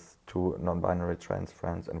there with two non-binary trans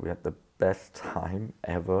friends, and we had the best time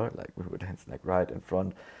ever. Like, we were dancing like right in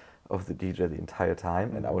front of the DJ the entire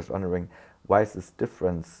time. And I was wondering, why is this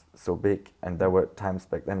difference so big? And there were times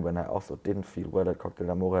back then when I also didn't feel well at Cocktail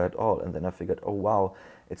d'Amore at all. And then I figured, oh wow,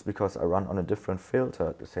 it's because I run on a different filter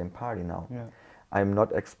at the same party now. I'm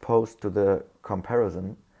not exposed to the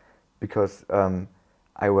comparison, because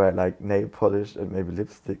I wear like nail polish and maybe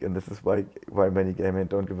lipstick, and this is why many gay men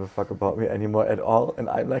don't give a fuck about me anymore at all. And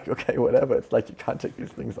I'm like, okay, whatever. It's like you can't take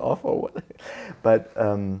these things off or what. But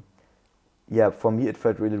yeah, for me it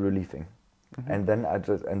felt really relieving. And then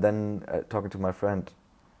talking to my friend,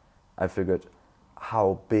 I figured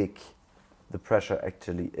how big the pressure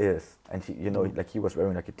actually is. And he, you know, like he was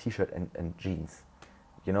wearing like a t-shirt and jeans.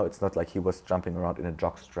 You know, it's not like he was jumping around in a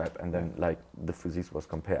jockstrap and then like the physique was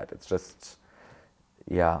compared. It's just.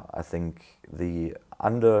 Yeah, I think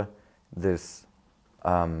under this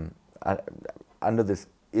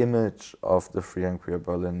image of the free and queer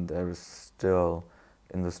Berlin, there is still,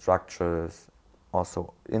 in the structures,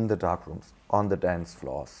 also in the dark rooms, on the dance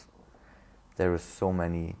floors, there is so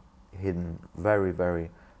many hidden, very, very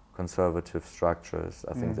conservative structures.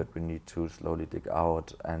 I think that we need to slowly dig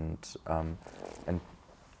out and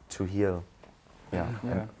to heal.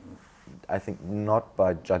 And I think not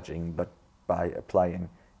by judging, but by applying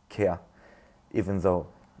care, even though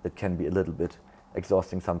it can be a little bit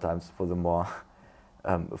exhausting sometimes for the more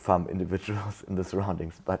femme individuals in the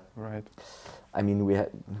surroundings. But Right. I mean,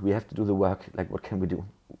 we have to do the work. Like, what can we do?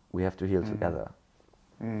 We have to heal together.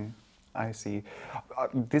 I see.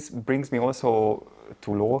 This brings me also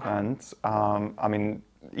to Lorenz. I mean,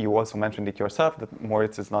 you also mentioned it yourself that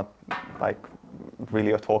Moritz is not like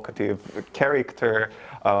really a talkative character,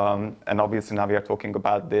 and obviously now we are talking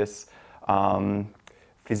about this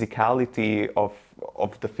physicality of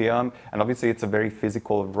the film, and obviously it's a very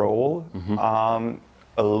physical role.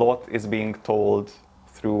 A lot is being told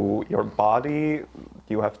through your body.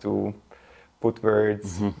 You have to put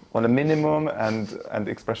words on a minimum, and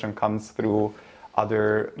expression comes through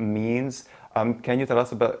other means. Can you tell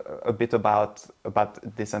us a bit about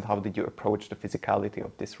this, and how did you approach the physicality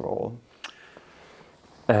of this role?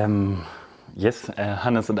 Yes,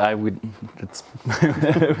 Hannes and I, we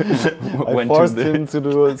I forced him to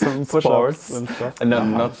do some push-ups and stuff. And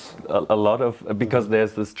not a lot of, because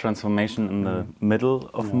there's this transformation in the middle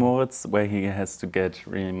of Moritz, where he has to get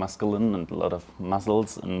really masculine and a lot of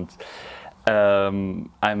muscles. And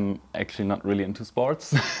I'm actually not really into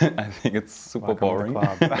sports. I think it's super boring.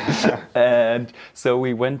 And so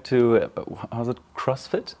we went to, how's it,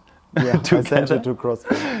 CrossFit? Yeah, I sent you to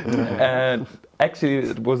CrossFit. And actually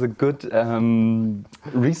it was a good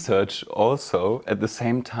research also at the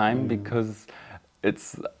same time, because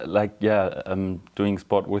it's like, doing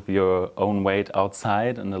sport with your own weight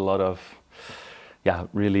outside and a lot of,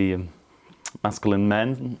 really masculine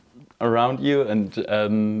men around you.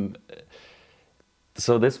 And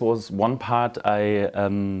so this was one part. I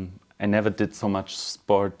never did so much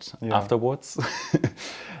sport afterwards.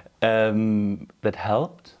 That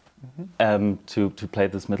helped. To play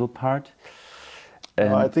this middle part.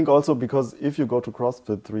 I think also because if you go to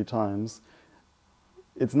CrossFit 3 times,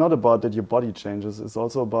 it's not about that your body changes. It's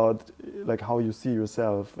also about like how you see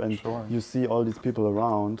yourself, and you see all these people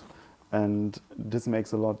around, and this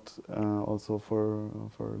makes a lot also for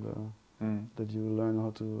the that you learn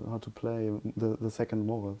how to play the second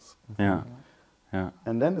Moritz. Yeah.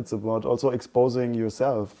 And then it's about also exposing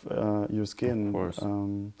yourself, your skin. Of course.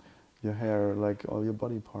 Your hair, like all your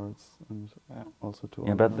body parts, and also to.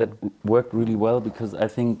 Yeah, but that worked really well, because I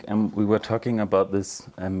think we were talking about this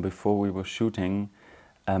before we were shooting,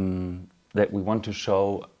 that we want to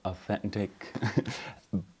show authentic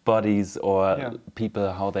bodies or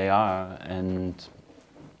people how they are, and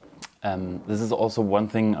this is also one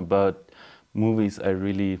thing about movies I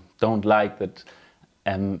really don't like, that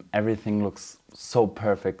everything looks so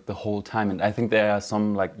perfect the whole time, and I think there are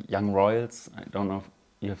some like young royals. I don't know if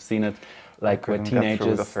you have seen it, like where teenagers. Get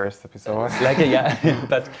through the first episode.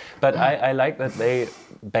 But I like that they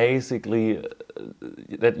basically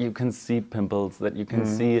that you can see pimples, that you can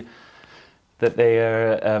see that they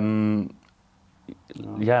are.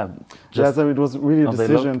 So it was really a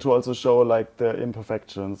decision to also show like the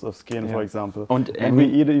imperfections of skin, for example. And we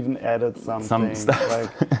even added some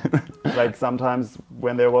stuff. Like sometimes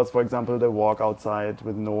when there was, for example, the walk outside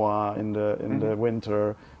with Noah in the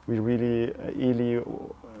winter. We really, Eli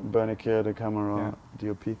Berneke, the camera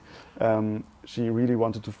DOP, she really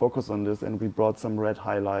wanted to focus on this, and we brought some red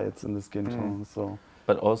highlights in the skin tone. So,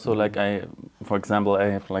 but also like for example, I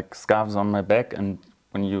have like scarves on my back, and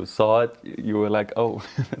when you saw it, you were like, oh,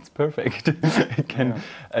 that's perfect.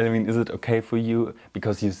 I mean, is it okay for you?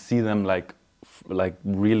 Because you see them like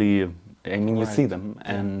really. I mean, you see them,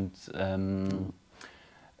 and.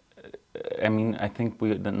 I mean, I think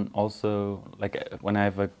we then also, like when I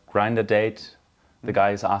have a grinder date, the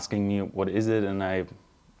guy is asking me what is it, and I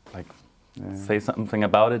like say something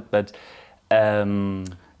about it. But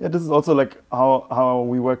this is also like how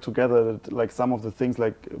we work together. That, like some of the things,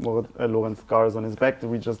 like Lorenz scars on his back, that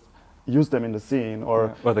we just use them in the scene,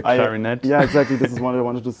 or the clarinet. Yeah, exactly. This is what I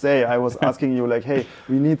wanted to say. I was asking you like, hey,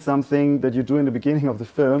 we need something that you do in the beginning of the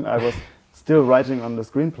film. I was still writing on the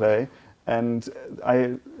screenplay. And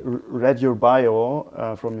I read your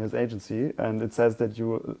bio from his agency, and it says that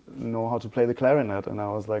you know how to play the clarinet. And I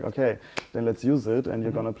was like, okay, then let's use it, and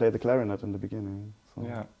you're gonna play the clarinet in the beginning. So.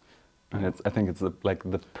 Yeah, and I think it's like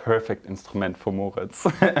the perfect instrument for Moritz.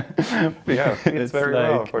 It's very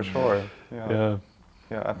like, well, for sure. Yeah,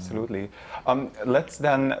 absolutely. Let's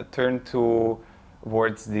then turn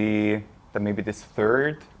towards maybe this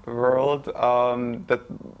third world that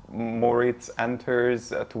Moritz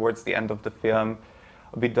enters towards the end of the film,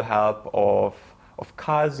 with the help of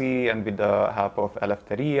Kazi and with the help of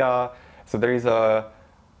Eleftheria. So there is a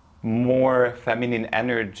more feminine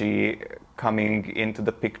energy coming into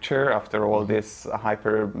the picture after all this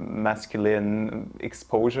hyper masculine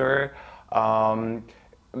exposure. Can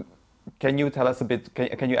you tell us a bit?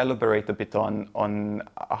 Can you elaborate a bit on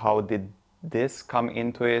how did this come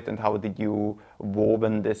into it, and how did you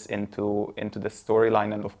woven this into the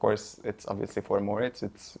storyline? And of course, it's obviously for Moritz,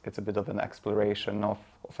 it's a bit of an exploration of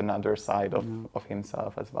another side of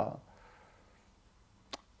himself as well.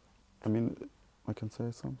 I mean, I can say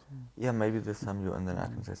something. Yeah, maybe this time you and then I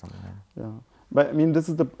can say something. Yeah, but I mean, this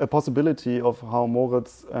is a possibility of how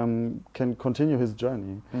Moritz can continue his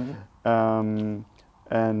journey.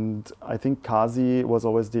 And I think Kasi was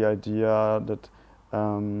always the idea that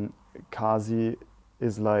Kasi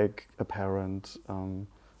is like a parent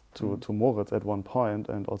to Moritz at one point,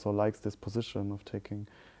 and also likes this position of taking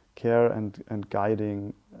care and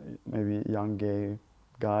guiding maybe young gay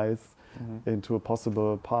guys into a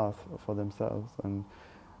possible path for themselves. And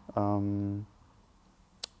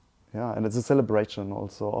yeah, and it's a celebration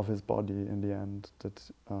also of his body in the end,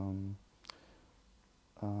 that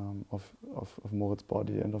of Moritz's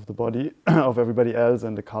body and of the body of everybody else,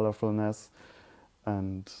 and the colorfulness.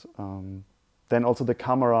 And then also the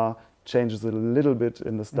camera changes a little bit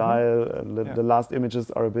in the style. The last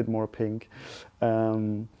images are a bit more pink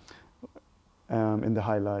in the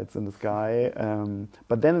highlights in the sky.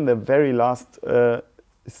 But then in the very last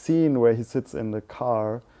scene where he sits in the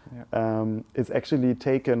car, it's actually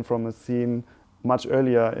taken from a scene much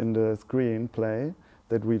earlier in the screenplay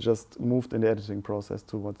that we just moved in the editing process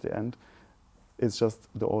towards the end. It's just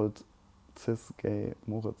the old cis gay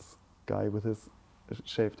Moritz guy with his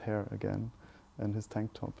shaved hair again and his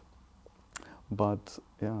tank top. But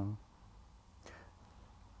yeah.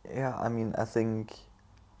 Yeah, I mean, I think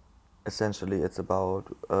essentially it's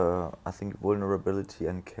about, I think, vulnerability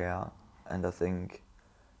and care. And I think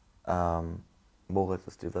Moritz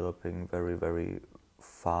is developing very, very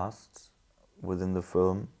fast within the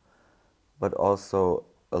film, but also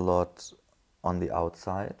a lot on the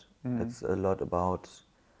outside. It's a lot about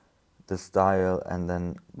the style, and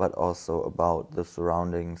then, but also about the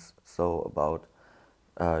surroundings. So about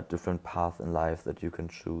different paths in life that you can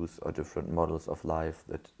choose, or different models of life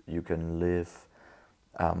that you can live.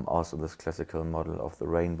 Also this classical model of the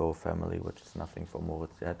rainbow family, which is nothing for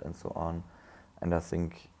Moritz yet, and so on. And I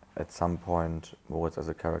think at some point Moritz as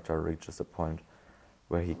a character reaches a point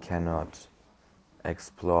where he cannot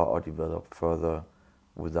explore or develop further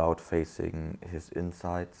without facing his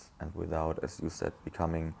insights, and without, as you said,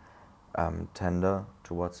 becoming tender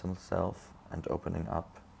towards himself and opening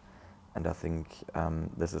up. And I think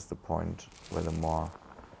this is the point where the more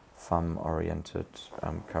femme-oriented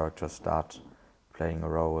characters start playing a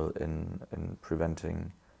role in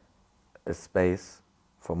preventing a space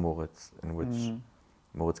for Moritz in which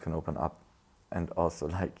Moritz can open up, and also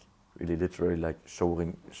like really literally like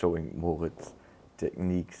showing Moritz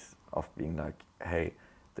techniques of being like, hey,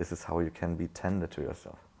 this is how you can be tender to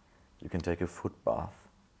yourself. You can take a foot bath.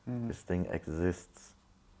 This thing exists.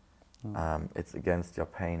 It's against your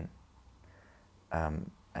pain.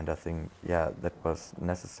 And I think, yeah, that was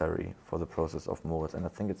necessary for the process of Moritz. And I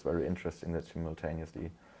think it's very interesting that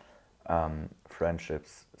simultaneously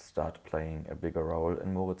friendships start playing a bigger role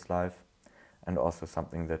in Moritz's life, and also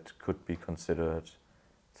something that could be considered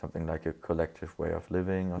something like a collective way of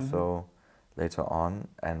living or so later on.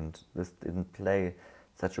 And this didn't play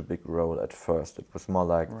such a big role at first. It was more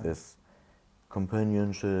like this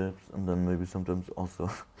companionships, and then maybe sometimes also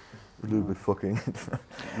a little bit fucking.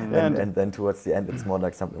 And then towards the end, it's more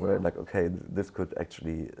like something where like, okay, this could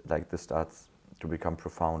actually, like, this starts to become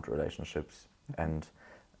profound relationships and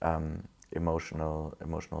emotional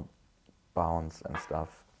bonds and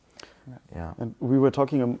stuff. Yeah. And we were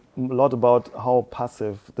talking a lot about how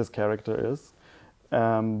passive this character is,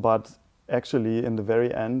 but actually in the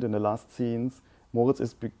very end, in the last scenes, Moritz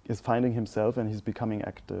is finding himself, and he's becoming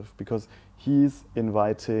active, because he's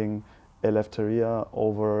inviting Eleftheria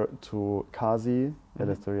over to Kasi,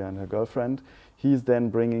 Eleftheria and her girlfriend. He's then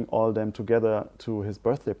bringing all them together to his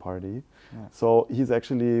birthday party. So he's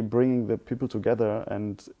actually bringing the people together,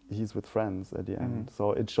 and he's with friends at the end.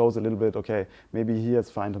 So it shows a little bit, okay, maybe he has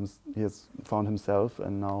found himself,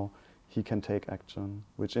 and now he can take action,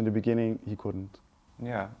 which in the beginning he couldn't.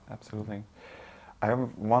 Yeah, absolutely. I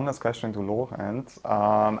have one last question to Lorenz.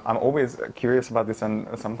 I'm always curious about this, and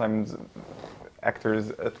sometimes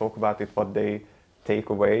actors talk about it, what they take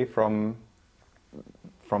away from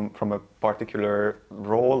a particular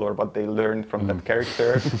role, or what they learned from that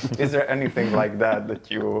character. Is there anything like that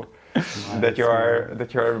that you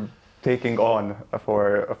are taking on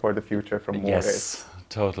for the future from Moritz? Yes,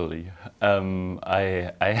 totally.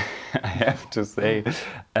 I have to say,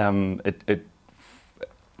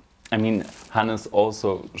 I mean, Hannes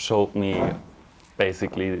also showed me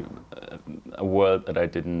basically a world that I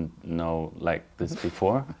didn't know like this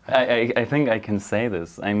before. I think I can say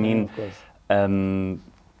this. I mean,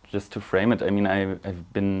 just to frame it, I mean,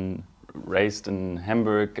 I've been raised in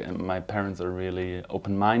Hamburg, and my parents are really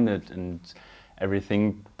open-minded and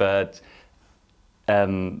everything, but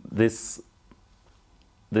this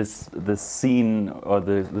scene, or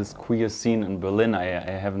this queer scene in Berlin,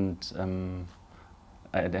 I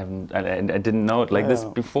didn't know it like this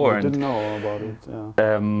before. I didn't know about it.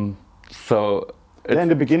 Yeah. So in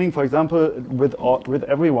the beginning, for example, with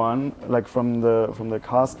everyone, like from the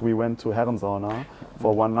cast, we went to Herrensauna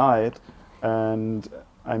for one night, and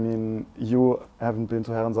I mean, you haven't been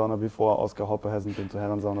to Herrensauna before. Oscar Hoppe hasn't been to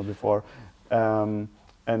Herrensauna before,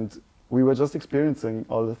 and we were just experiencing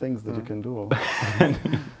all the things that you can do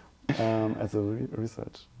as a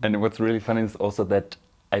research. And what's really funny is also that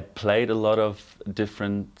I played a lot of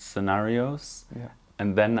different scenarios,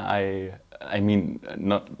 and then I mean,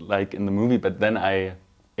 not like in the movie, but then I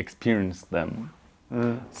experienced them.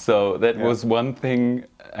 So that was one thing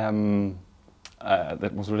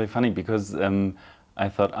that was really funny, because I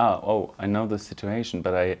thought, I know the situation,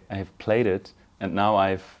 but I've played it, and now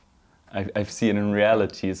I've seen it in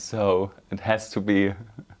reality, so it has to be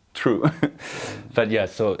true. But yeah,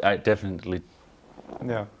 so I definitely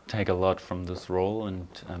take a lot from this role and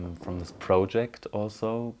from this project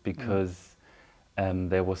also, because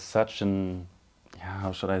there was such an,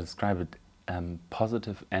 how should I describe it,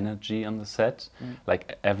 positive energy on the set.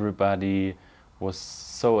 Like everybody was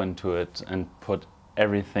so into it and put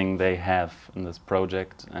everything they have in this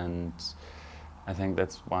project, and I think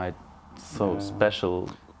that's why it's so special.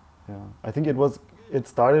 Yeah, I think it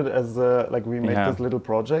started as like we made this little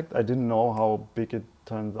project. I didn't know how big it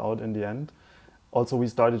turns out in the end. Also, we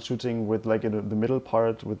started shooting with like in the middle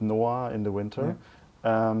part with Noah in the winter,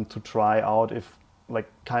 to try out if like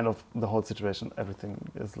kind of the whole situation, everything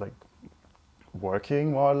is like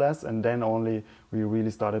working more or less, and then only we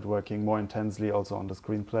really started working more intensely also on the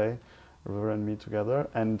screenplay, River and me together,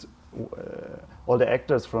 and all the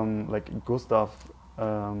actors from like Gustav,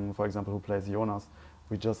 for example, who plays Jonas,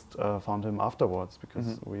 we just found him afterwards,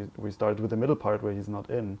 because we started with the middle part where he's not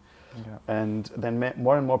in, and then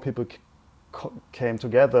more and more people came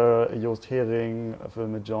together. Joost Hering,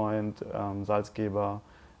 Filme joined, Salzgeber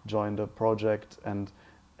joined the project, and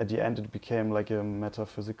at the end it became like a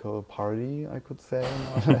metaphysical party, I could say,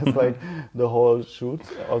 more or less, like the whole shoot,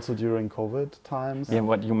 also during COVID times. Yeah,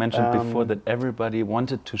 what you mentioned before, that everybody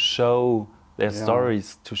wanted to show their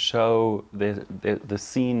stories, to show the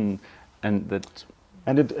scene, and that...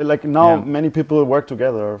 And it like now many people work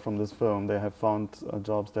together from this film. They have found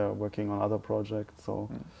jobs, they're working on other projects, so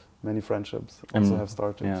many friendships also have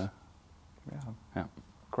started. Yeah.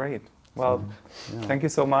 Great. Well, thank you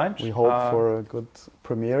so much. We hope for a good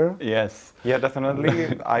premiere. Yes. Yeah,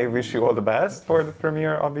 definitely. I wish you all the best for the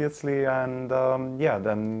premiere, obviously. And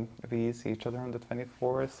then we see each other on the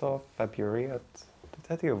 24th of February at the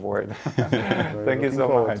Teddy Award. Thank you so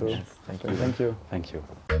much. Thank you. Thank you.